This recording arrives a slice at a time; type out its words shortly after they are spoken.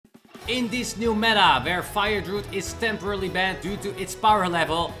In this new meta, where Fire Druid is temporarily banned due to its power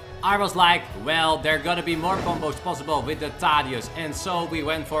level, I was like, well, there gotta be more combos possible with the Thaddius. And so we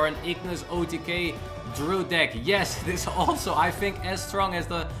went for an Ignis OTK Druid deck. Yes, this also, I think, as strong as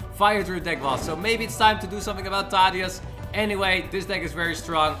the Fire Druid deck was. So maybe it's time to do something about Thaddius. Anyway, this deck is very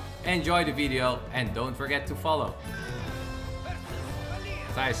strong. Enjoy the video and don't forget to follow.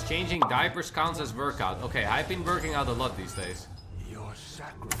 Thijs, changing diapers counts as workout. Okay, I've been working out a lot these days. Your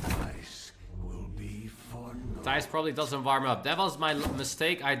sacrifice will be for no. Thijs probably doesn't warm up. That was my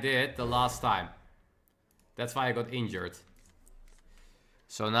mistake I did the last time. That's why I got injured.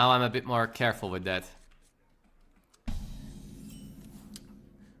 So now I'm a bit more careful with that.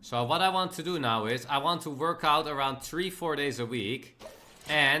 So what I want to do now is I want to work out around 3-4 days a week.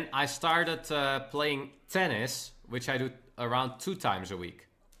 And I started playing tennis, which I do around 2 times a week.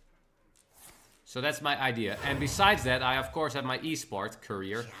 So that's my idea. And besides that, I of course have my esport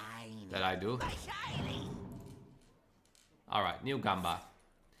career that I do. Alright, new Gamba.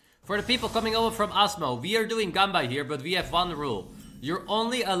 For the people coming over from Asmo, we are doing Gamba here, but we have one rule. You're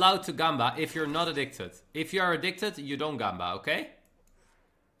only allowed to Gamba if you're not addicted. If you are addicted, you don't Gamba, okay?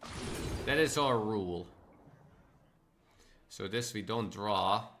 That is our rule. So this we don't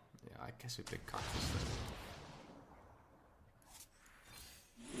draw. Yeah, I guess we pick cards instead.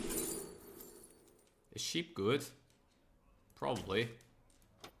 Is sheep good? Probably.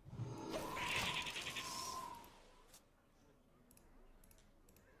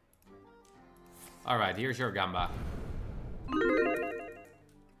 Alright, here's your Gamba.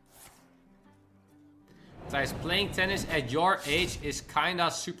 Thijs, playing tennis at your age is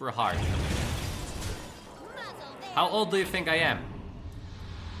kinda super hard. How old do you think I am?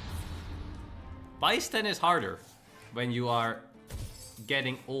 Why is tennis harder when you are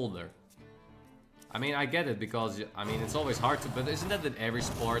getting older? I mean, I get it because, I mean, it's always hard to, but isn't that in every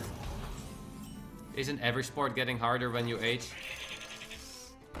sport? Isn't every sport getting harder when you age?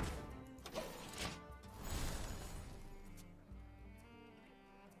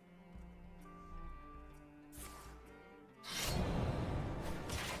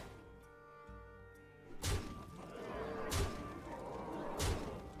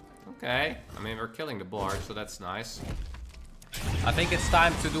 Okay, I mean, we're killing the board, so that's nice. I think it's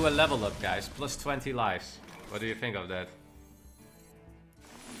time to do a level up, guys. Plus 20 lives. What do you think of that?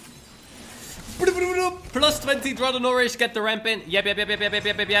 Plus 20, draw the Nourish, get the ramp in.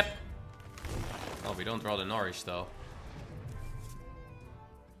 Yep. Oh, we don't draw the Nourish, though.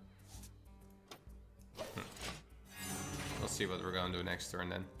 We'll see what we're gonna do next turn,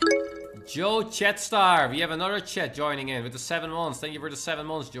 then. Joe Chatstar, we have another chat joining in with the 7 months. Thank you for the 7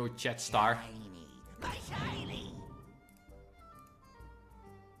 months, Joe Chatstar.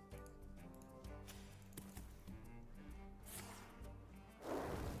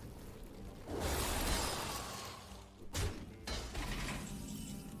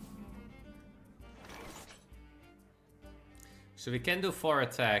 So we can do 4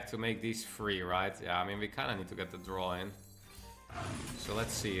 attack to make these free, right? Yeah, I mean, we kind of need to get the draw in. So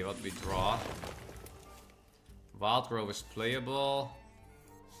let's see what we draw. Wild Grove is playable.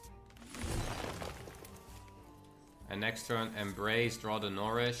 And next turn, Embrace, draw the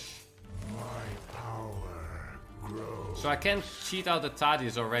Nourish. My power grows. So I can cheat out the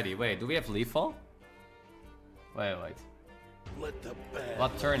Thaddius already. Wait, do we have Lethal? Wait. Let the bad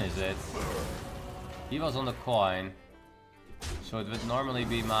What turn is it? He was on the coin. So it would normally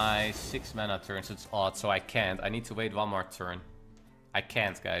be my 6 mana turn, so it's odd, so I can't. I need to wait 1 more turn. I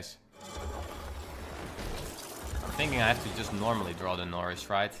can't, guys. I'm thinking I have to just normally draw the Nourish,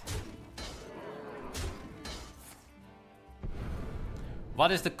 right?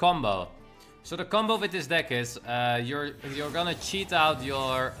 What is the combo? So the combo with this deck is, you're gonna cheat out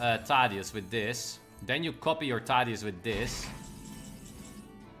your Thaddius with this. Then you copy your Thaddius with this.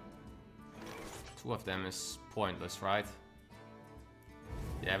 2 of them is pointless, right?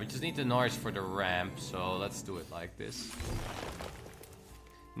 Yeah, we just need the Nourish for the ramp, so let's do it like this.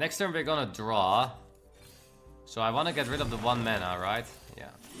 Next turn we're gonna draw. So I want to get rid of the 1 mana, right?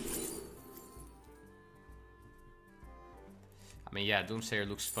 Yeah. I mean, yeah, Doomsayer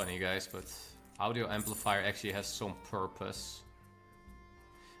looks funny, guys, but Audio Amplifier actually has some purpose.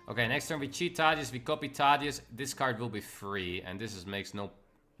 Okay, next turn we cheat Thaddius, we copy Thaddius. This card will be free, and this makes no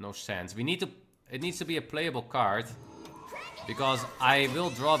sense. We need to. It needs to be a playable card. Because I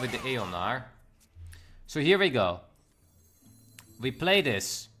will draw with the Aeonar. So here we go. We play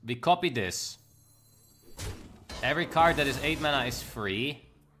this. We copy this. Every card that is 8 mana is free.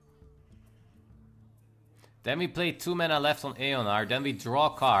 Then we play 2 mana left on Aeonar. Then we draw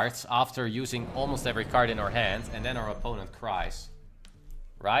cards after using almost every card in our hand. And then our opponent cries.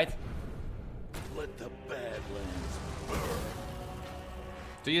 Right? Let the Badlands burn.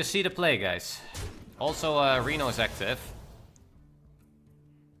 Do you see the play, guys? Also, Reno is active.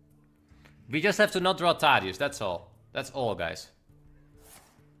 We just have to not draw Thaddius, that's all. That's all, guys.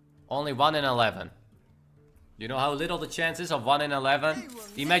 Only 1 in 11. You know how little the chance is of 1 in 11?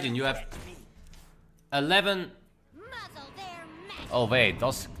 Imagine you have 11... Oh wait,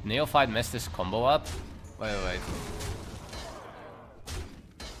 does Neophyte mess this combo up? Wait.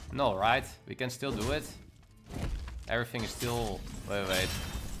 No, right? We can still do it. Everything is still... Wait.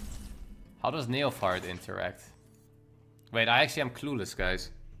 How does Neophyte interact? Wait, I actually am clueless,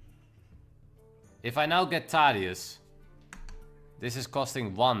 guys. If I now get Thaddius, this is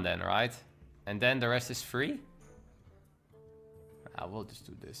costing 1 then, right? And then the rest is free? I will just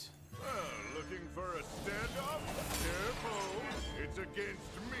do this. Looking for a stand-up? Careful, it's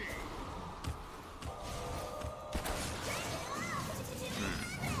against me.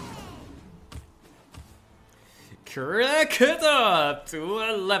 Crack it up to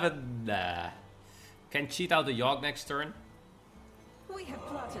 11. Can cheat out the Yogg next turn. We have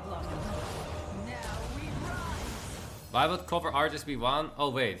plotted long enough. Now we rise. Why would cover artist be 1? Oh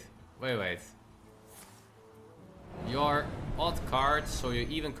wait. Your odd cards, so your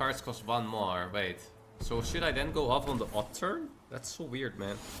even cards cost 1 more. Wait. So should I then go off on the odd turn? That's so weird,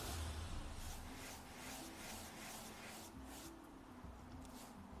 man.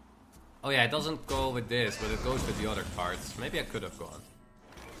 Oh yeah, it doesn't go with this, but it goes with the other cards. Maybe I could have gone.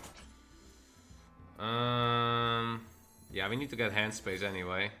 Yeah, we need to get hand space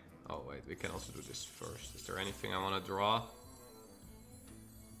anyway. Oh wait, we can also do this first. Is there anything I want to draw?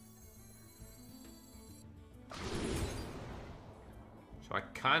 So I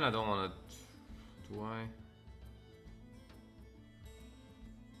kind of don't want to... Do I?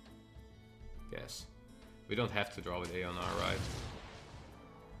 Yes. We don't have to draw with Aeonar, right?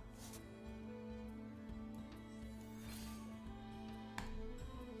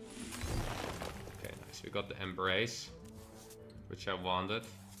 Okay, nice. We got the Embrace, which I wanted.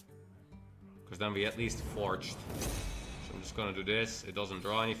 Because then we at least forged. So I'm just gonna do this. It doesn't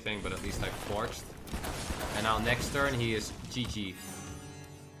draw anything, but at least I forged. And now next turn he is GG.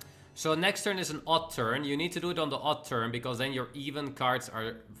 So next turn is an odd turn. You need to do it on the odd turn because then your even cards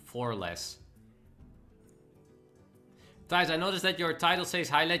are 4 less. Thijs, I noticed that your title says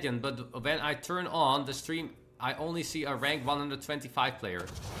High Legend, but when I turn on the stream, I only see a rank 125 player.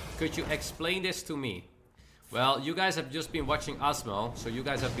 Could you explain this to me? Well, you guys have just been watching Asmo, so you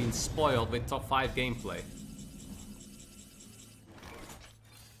guys have been spoiled with top 5 gameplay.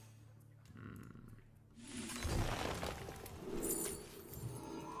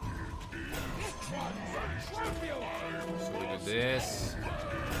 So we do this.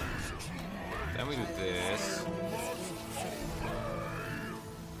 Then we do this.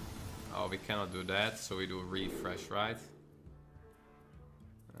 Oh, we cannot do that, so we do a refresh, right?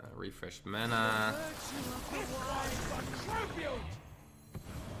 Refresh mana.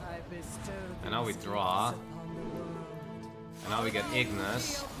 And now we draw. And now we get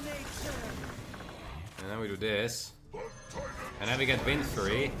Ignis. And then we do this. And then we get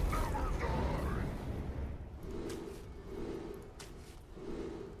Windfury.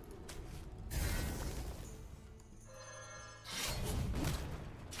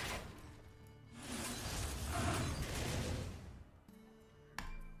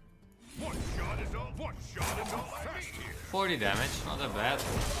 One shot is all I need. 40 damage, not that bad.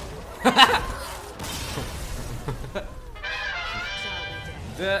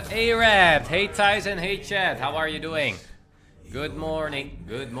 The Arab. Hey Thijs and hey chat, how are you doing? Good morning,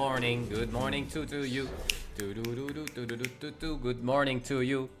 good morning, good morning to you. Good morning to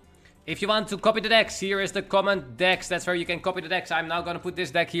you. If you want to copy the decks, here is the comment decks. That's where you can copy the decks. I'm now gonna put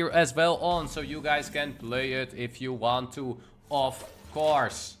this deck here as well on, so you guys can play it if you want to, of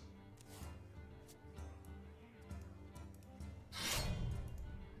course.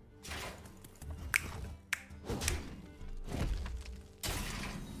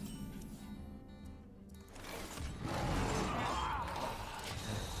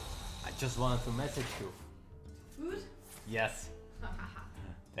 Just wanted to message you. Food? Yes.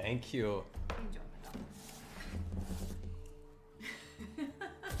 Thank you.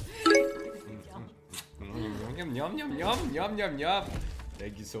 Yum yum yum yum yum yum yum.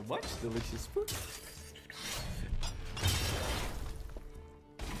 Thank you so much. Delicious food.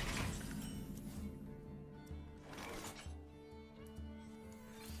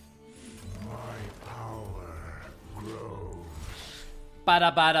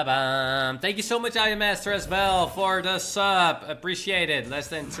 Ba-da-ba-da-bam. Thank you so much, Iron Master, as well, for the sub. Appreciate it. Less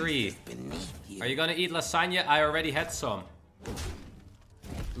than 3. Are you gonna eat lasagna? I already had some.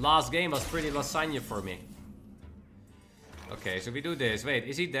 last game was pretty lasagna for me. Okay, so we do this. Wait,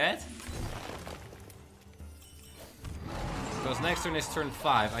 is he dead? Because next turn is turn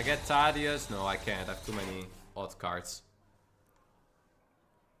 5. I get Thaddius. No, I can't. I have too many odd cards.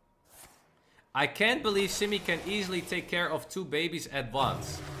 I can't believe Simi can easily take care of 2 babies at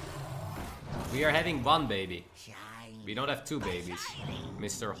once. We are having 1 baby. We don't have 2 babies.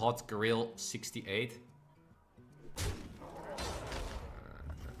 Mr. Hot Grill 68.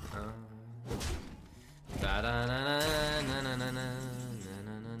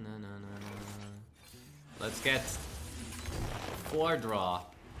 Let's get 4 draw.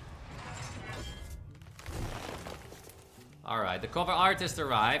 Alright, the cover artist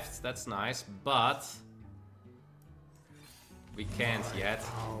arrived. That's nice, but we can't yet.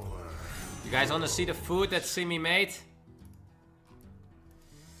 You guys want to see the food that Simi made?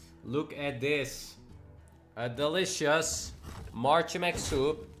 Look at this. A delicious marchmac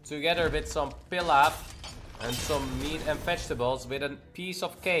soup together with some pilaf and some meat and vegetables with a piece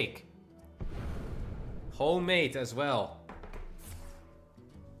of cake. Homemade as well.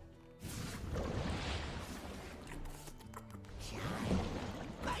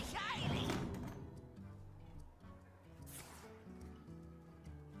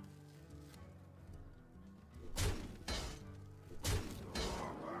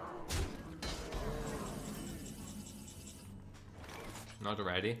 Not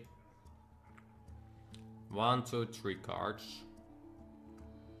ready. 1, 2, 3 cards.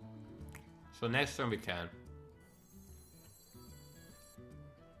 So next turn we can.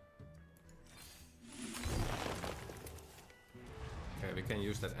 Okay, we can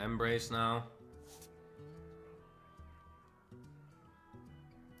use that embrace now.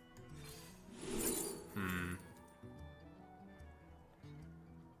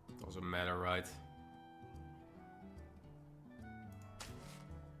 Doesn't matter, right?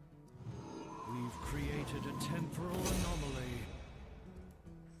 We've created a temporal anomaly.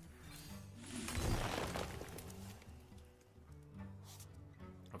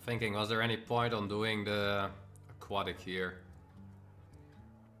 I'm thinking, was there any point on doing the aquatic here?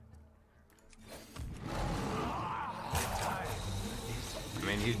 I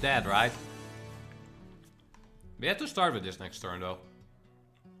mean, he's dead, right? We have to start with this next turn, though.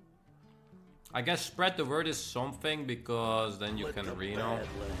 I guess spread the word is something, because then you can Reno.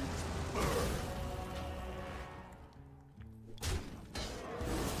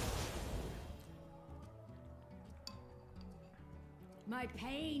 My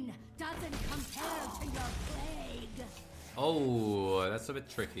pain doesn't compare to your plague. Oh, that's a bit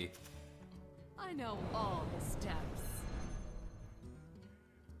tricky. I know all the steps.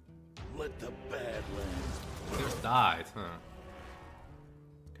 Let the Badlands. He just died, huh?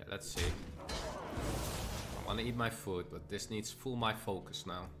 Okay, let's see. I want to eat my food, but this needs full my focus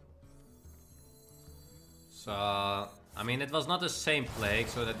now. So, I mean, it was not the same plague,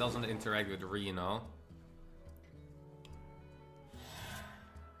 so that doesn't interact with Reno.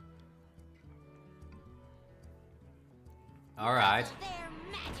 Alright.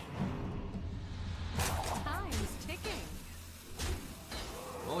 Time's ticking.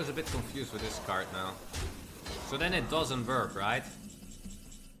 I'm always a bit confused with this card now. So then it doesn't work, right?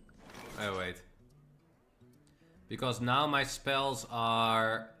 Oh, wait. Because now my spells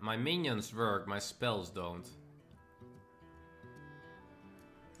are... My minions work, my spells don't.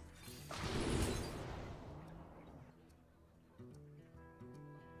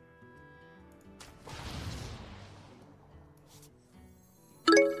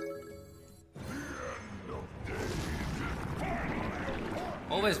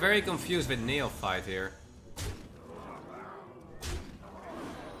 Always very confused with Neophyte here.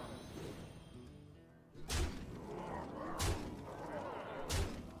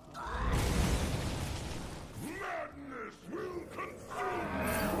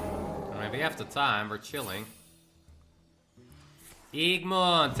 We have the time, we're chilling.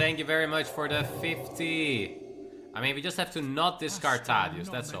 Igmon, thank you very much for the 50. I mean, we just have to not discard Thaddius,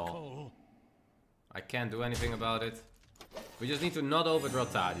 that's all. I can't do anything about it. We just need to not overdraw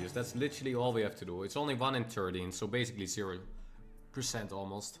Thaddius, that's literally all we have to do. It's only 1 in 13, so basically 0%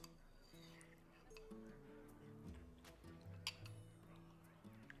 almost.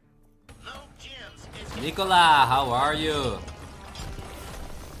 Nicola, how are you?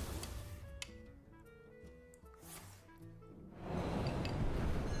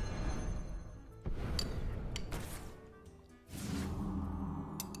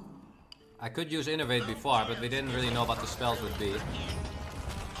 I could use Innovate before, but we didn't really know what the spells would be.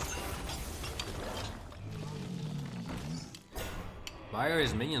 Why are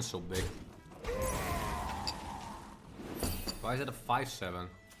his minions so big? Why is it a 5/7?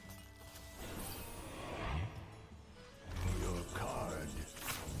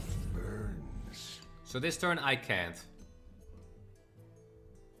 So this turn I can't.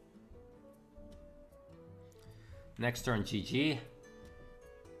 Next turn GG.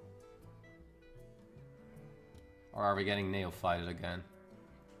 Or are we getting neophyted again?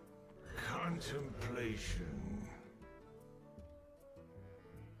 Contemplation.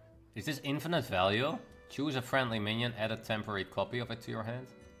 Is this infinite value? Choose a friendly minion, add a temporary copy of it to your hand.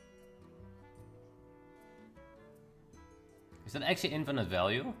 Is that actually infinite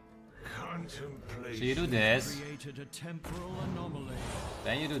value? Contemplation. So you do this. Created a temporal anomaly.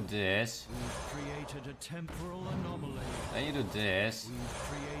 Then you do this. We've created a temporal anomaly. Then you do this. We've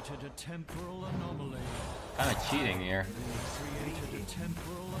created a temporal anomaly. Kind of cheating here. We've created a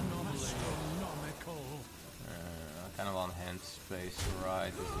temporal anomaly. Astronomical. Kind of on hand space,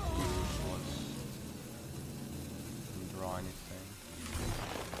 right? This is useless. Doesn't draw anything.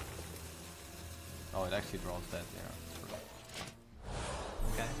 Oh, it actually draws that, yeah. True.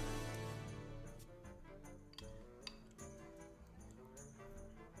 Okay.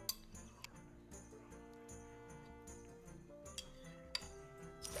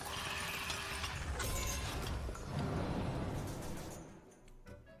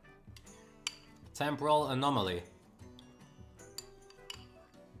 Temporal anomaly.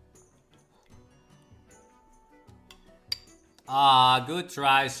 Ah, good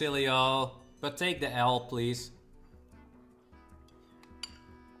try, Cilio. But take the L, please.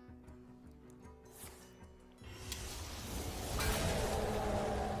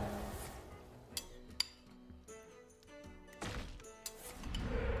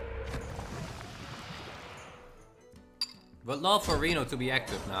 Would love for Reno to be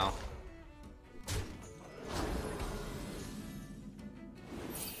active now.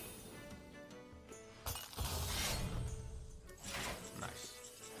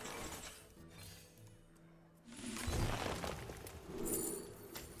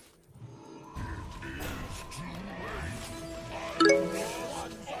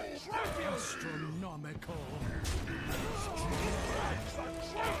 Astronomical.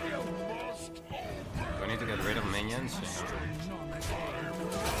 Do I need to get rid of minions? Yeah.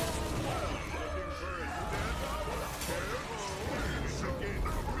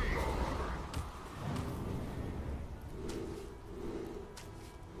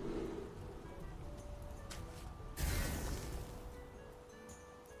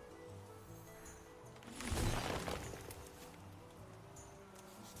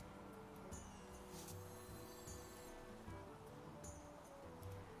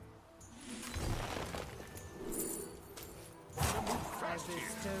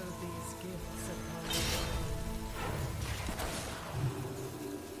 Bestow these gifts upon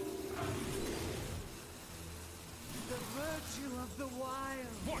the virtue of the wild.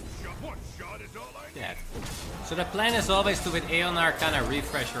 One shot is all I need. Yeah. So the plan is always to with Eonar kind of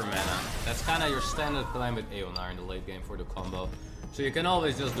refresh your mana. That's kind of your standard plan with Eonar in the late game for the combo. So you can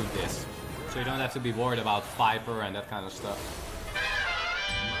always just do this. So you don't have to be worried about Viper and that kind of stuff.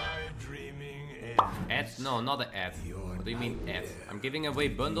 My dreaming ends. Ad? No, not an ad. What do you mean ad? I'm giving away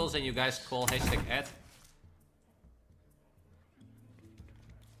bundles and you guys call hashtag ad?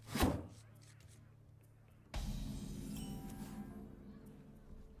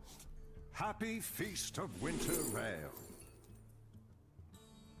 Happy Feast of Winter Ale.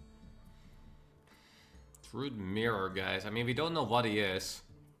 Druid Mirror, guys. I mean, we don't know what he is.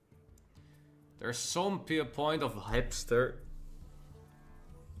 There's some point of hipster.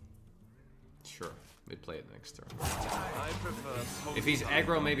 Sure, we play it next turn. I prefer If he's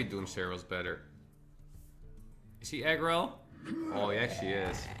aggro, maybe Doomsail's better. Is he aggro? Oh, he actually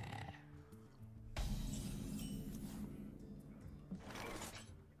is.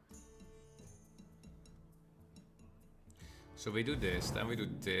 So we do this, then we do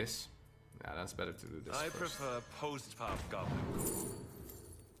this. Yeah, that's better to do this I first. prefer post-pop goblin.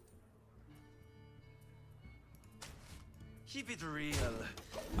 Keep it real.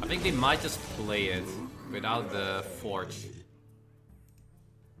 I think they might just play it without the forge.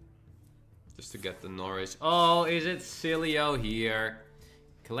 Just to get the Norwich. Oh, is it Cilio here?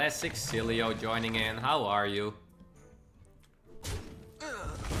 Classic Cilio joining in. How are you?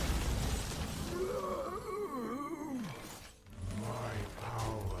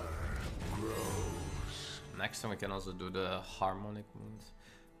 Next time we can also do the harmonic mood.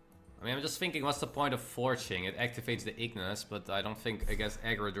 I mean, I'm just thinking, what's the point of forging? It activates the Ignis, but I don't think against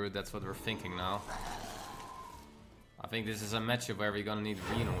aggro druid that's what we're thinking now. I think this is a matchup where we're gonna need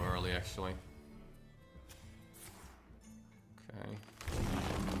Reno early, actually. Okay.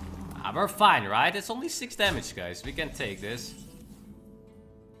 Ah, we're fine, right? It's only 6 damage, guys. We can take this.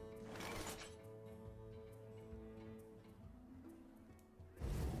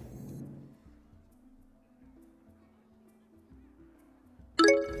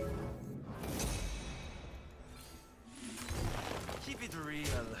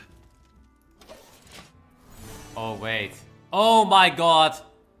 real. Oh, wait. Oh my god.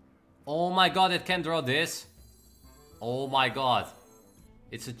 Oh my god, it can draw this. Oh my god.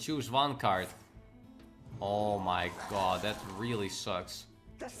 It's a choose one card. Oh my god, that really sucks.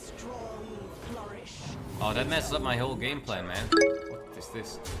 The strong flourish. Oh, that messes up my whole game plan, man. What is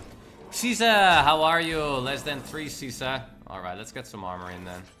this? Sisa, how are you? Less than 3, Sisa. Alright, let's get some armor in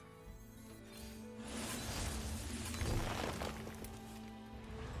then.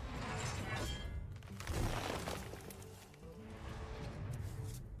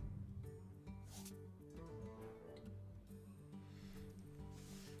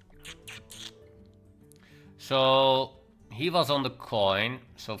 So he was on the coin,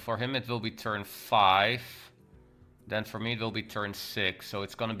 so for him it will be turn 5. Then for me it will be turn 6, so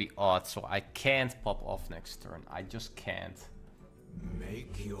it's gonna be odd, so I can't pop off next turn. I just can't.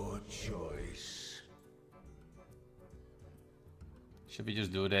 Make your choice. Should we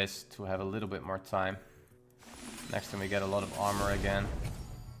just do this to have a little bit more time? Next time we get a lot of armor again.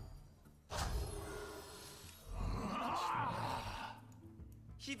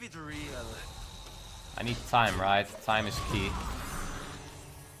 Keep it real. I need time, right? Time is key.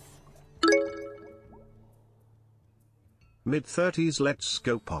 Mid-30s, let's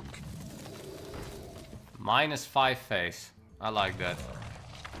go punk. -5 face. I like that.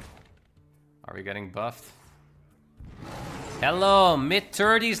 Are we getting buffed? Hello,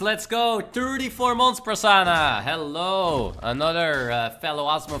 mid-30s, let's go! 34 months, Prasanna! Hello! Another fellow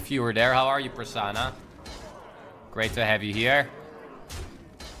Osmo viewer there. How are you, Prasanna? Great to have you here.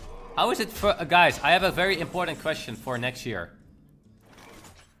 How is it for... guys, I have a very important question for next year.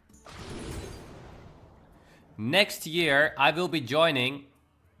 Next year, I will be joining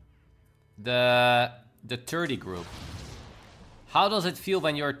the 30 group. How does it feel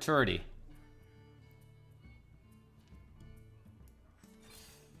when you're 30?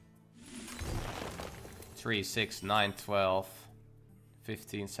 Three, 6, 9, 12,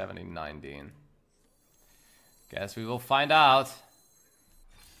 15, 17, 19. Guess we will find out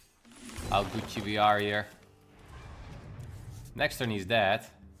how Gucci we are here. Next turn he's dead.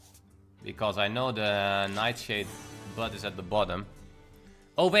 Because I know the Nightshade blood is at the bottom.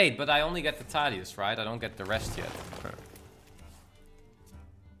 Oh wait, but I only get the Thaddius, right? I don't get the rest yet.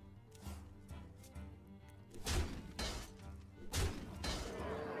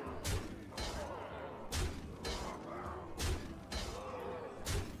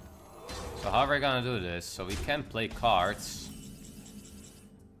 So how are we gonna do this? So we can play cards.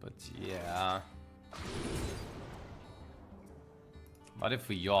 But yeah. What if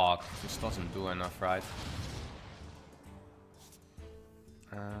we York? This doesn't do enough, right?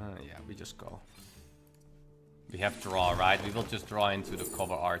 Yeah, we just go. We have draw, right? We will just draw into the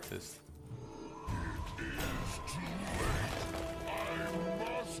cover artist.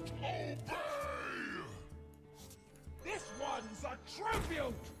 This one's a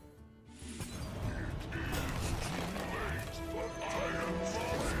tribute.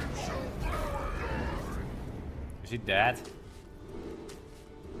 Is he dead?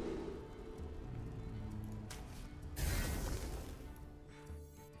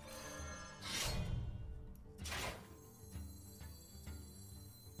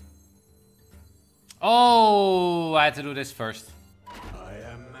 Oh, I had to do this first. I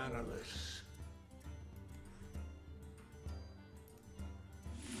am mannerless.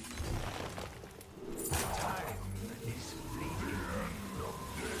 Time is fleeting.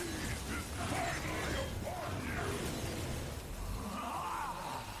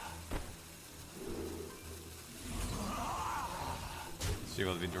 Let's see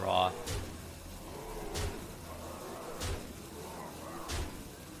what we draw.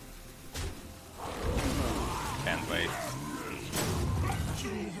 Can't wait.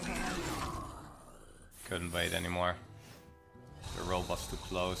 Couldn't wait anymore. The roll was too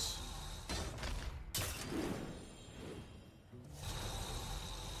close.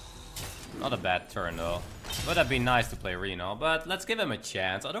 Not a bad turn though. Would have been nice to play Reno, but let's give him a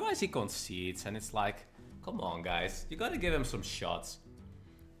chance. Otherwise he concedes and it's like, come on guys, you gotta give him some shots.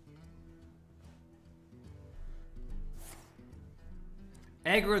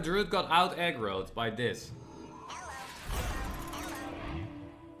 Aggro Druid got out aggroed by this.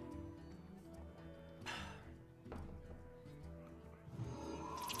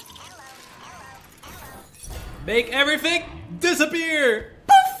 Make everything disappear!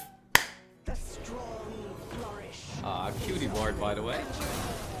 Poof! The strong flourish. Ah, cutie board, by the way.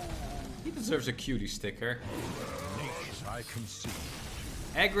 He deserves a cutie sticker. Nature I conceive.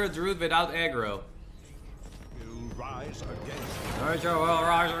 Aggro Druid without aggro. Will rise against Nature will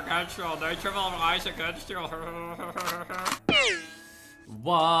rise against you. Nature will rise against you.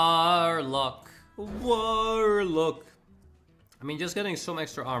 Warlock. Warlock. I mean, just getting some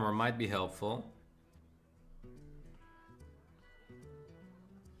extra armor might be helpful.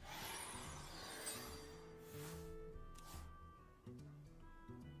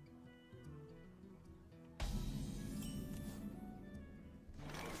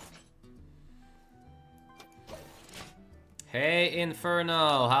 Hey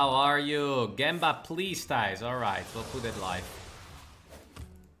Inferno, how are you? Gamba, please, Thijs. Alright, we'll put it live.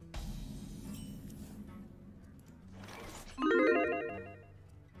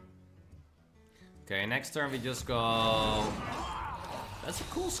 Okay, next turn we just go... That's a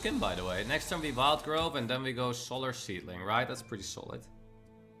cool skin, by the way. Next turn we Wild Grove and then we go Solar Seedling, right? That's pretty solid.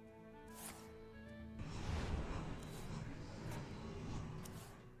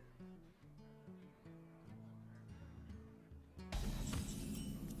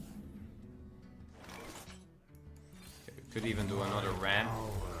 Could even do another ramp.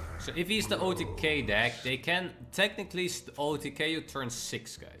 So if he's the OTK deck, they can technically OTK you turn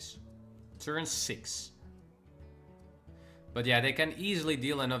 6, guys. Turn 6. But yeah, they can easily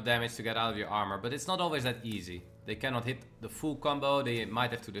deal enough damage to get out of your armor, but it's not always that easy. They cannot hit the full combo, they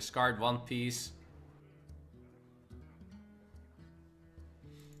might have to discard one piece.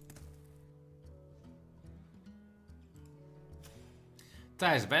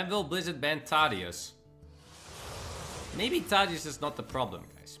 Thijs, when will Blizzard ban Thaddius? Maybe Thaddius is not the problem,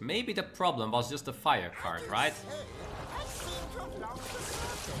 guys. Maybe the problem was just the fire card, right?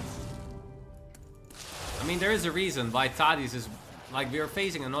 I mean, there is a reason why Thaddius is... Like, we are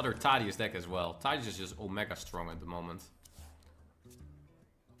facing another Thaddius deck as well. Thaddius is just omega strong at the moment.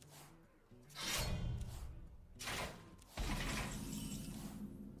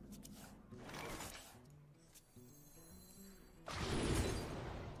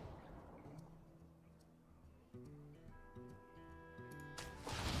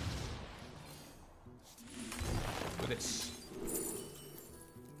 I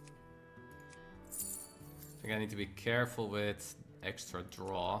think I need to be careful with extra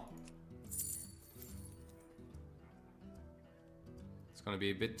draw. It's gonna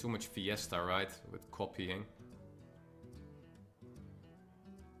be a bit too much Fiesta, right? With copying.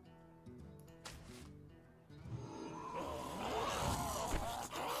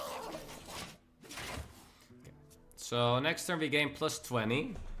 Okay. So next turn we gain plus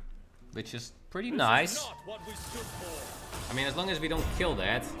 20, which is pretty nice. I mean, as long as we don't kill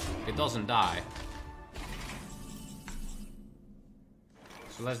that, it doesn't die.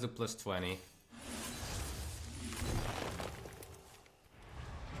 So let's do plus 20.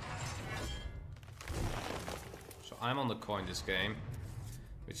 So I'm on the coin this game,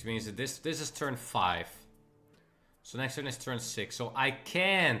 which means that this is turn 5. So next turn is turn 6. So I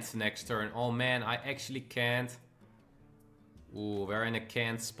can't next turn. Oh man, I actually can't. Ooh, we're in a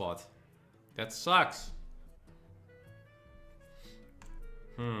can't spot. That sucks.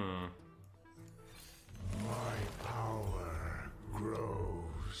 My power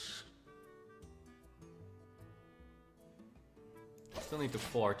grows. Still need to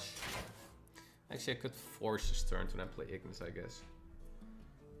forge. Actually, I could force this turn to then play Ignis, I guess.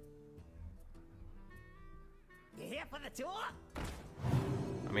 You here for the tour?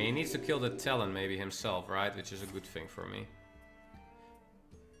 I mean, he needs to kill the Talon maybe himself, right? Which is a good thing for me.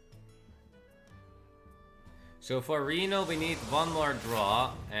 So for Reno, we need one more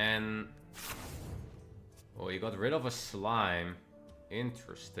draw, and... Oh, he got rid of a slime.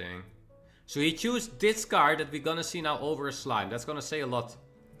 Interesting. So he chose this card that we're gonna see now over a slime. That's gonna say a lot.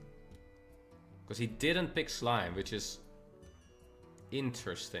 Because he didn't pick slime, which is...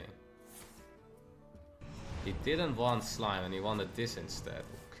 interesting. He didn't want slime, and he wanted this instead.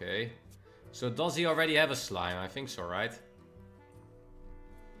 Okay. So does he already have a slime? I think so, right?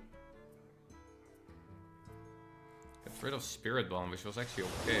 Rid of Spirit Bomb, which was actually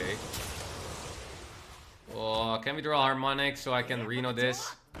okay. Oh, can we draw Harmonic so I can Reno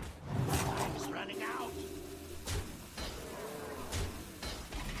this? Time's running out.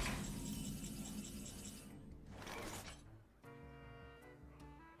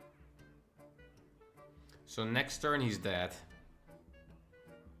 So next turn he's dead.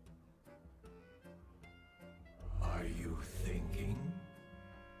 Are you thinking?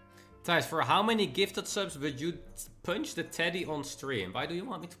 Thijs, for how many gifted subs would you punch the teddy on stream? Why do you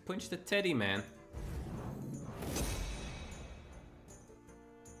want me to punch the teddy, man?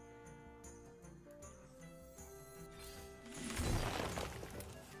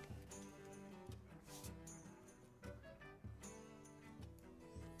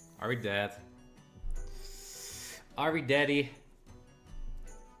 Are we dead? Are we daddy?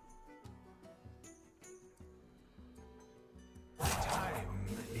 Time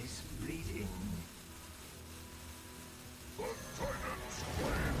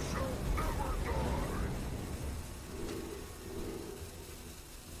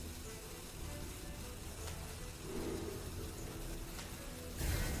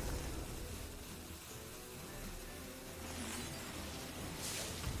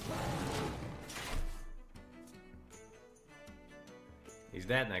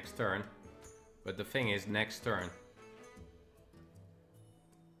dead next turn. But the thing is, next turn.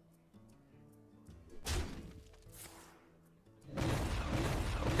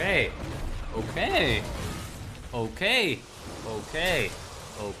 Okay. Okay. Okay. Okay.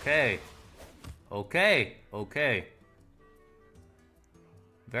 Okay. Okay. Okay.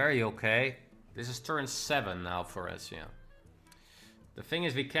 Very okay. This is turn 7 now for us, yeah. The thing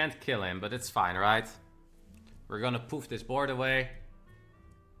is, we can't kill him, but it's fine, right? We're gonna poof this board away.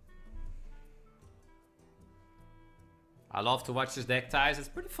 I love to watch this deck, Thijs. It's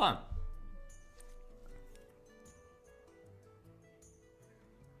pretty fun.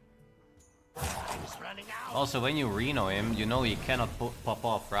 Also, when you Reno him, you know he cannot pop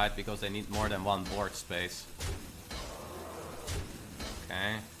off, right? Because they need more than one board space.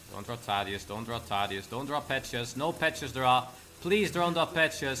 Okay. Don't draw Thaddius, don't draw Thaddius, don't draw patches. No patches draw. Please don't draw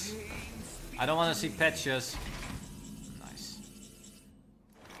patches. I don't want to see patches. Nice.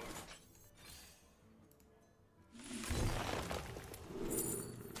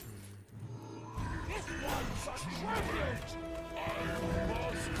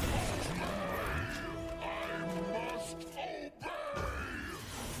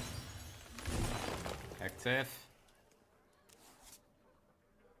 Active.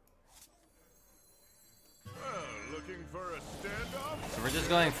 Looking for a standoff? So we're just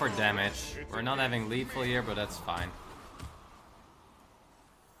going for damage. We're not having lethal here, but that's fine.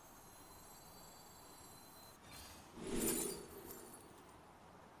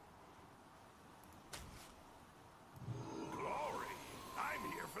 Glory! I'm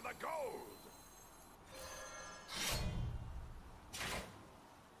here for the gold!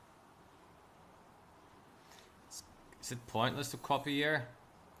 Is it pointless to copy here?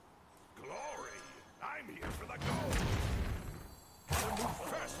 Glory! I'm here for the gold! Gotta move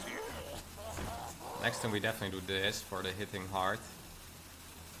fast here! Next time we definitely do this for the hitting hard.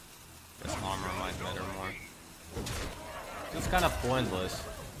 This armor might matter more. Feels kind of pointless.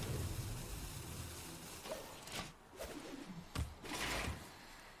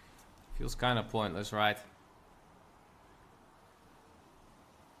 Feels kind of pointless, right?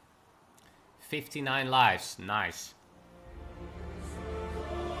 59 lives, nice.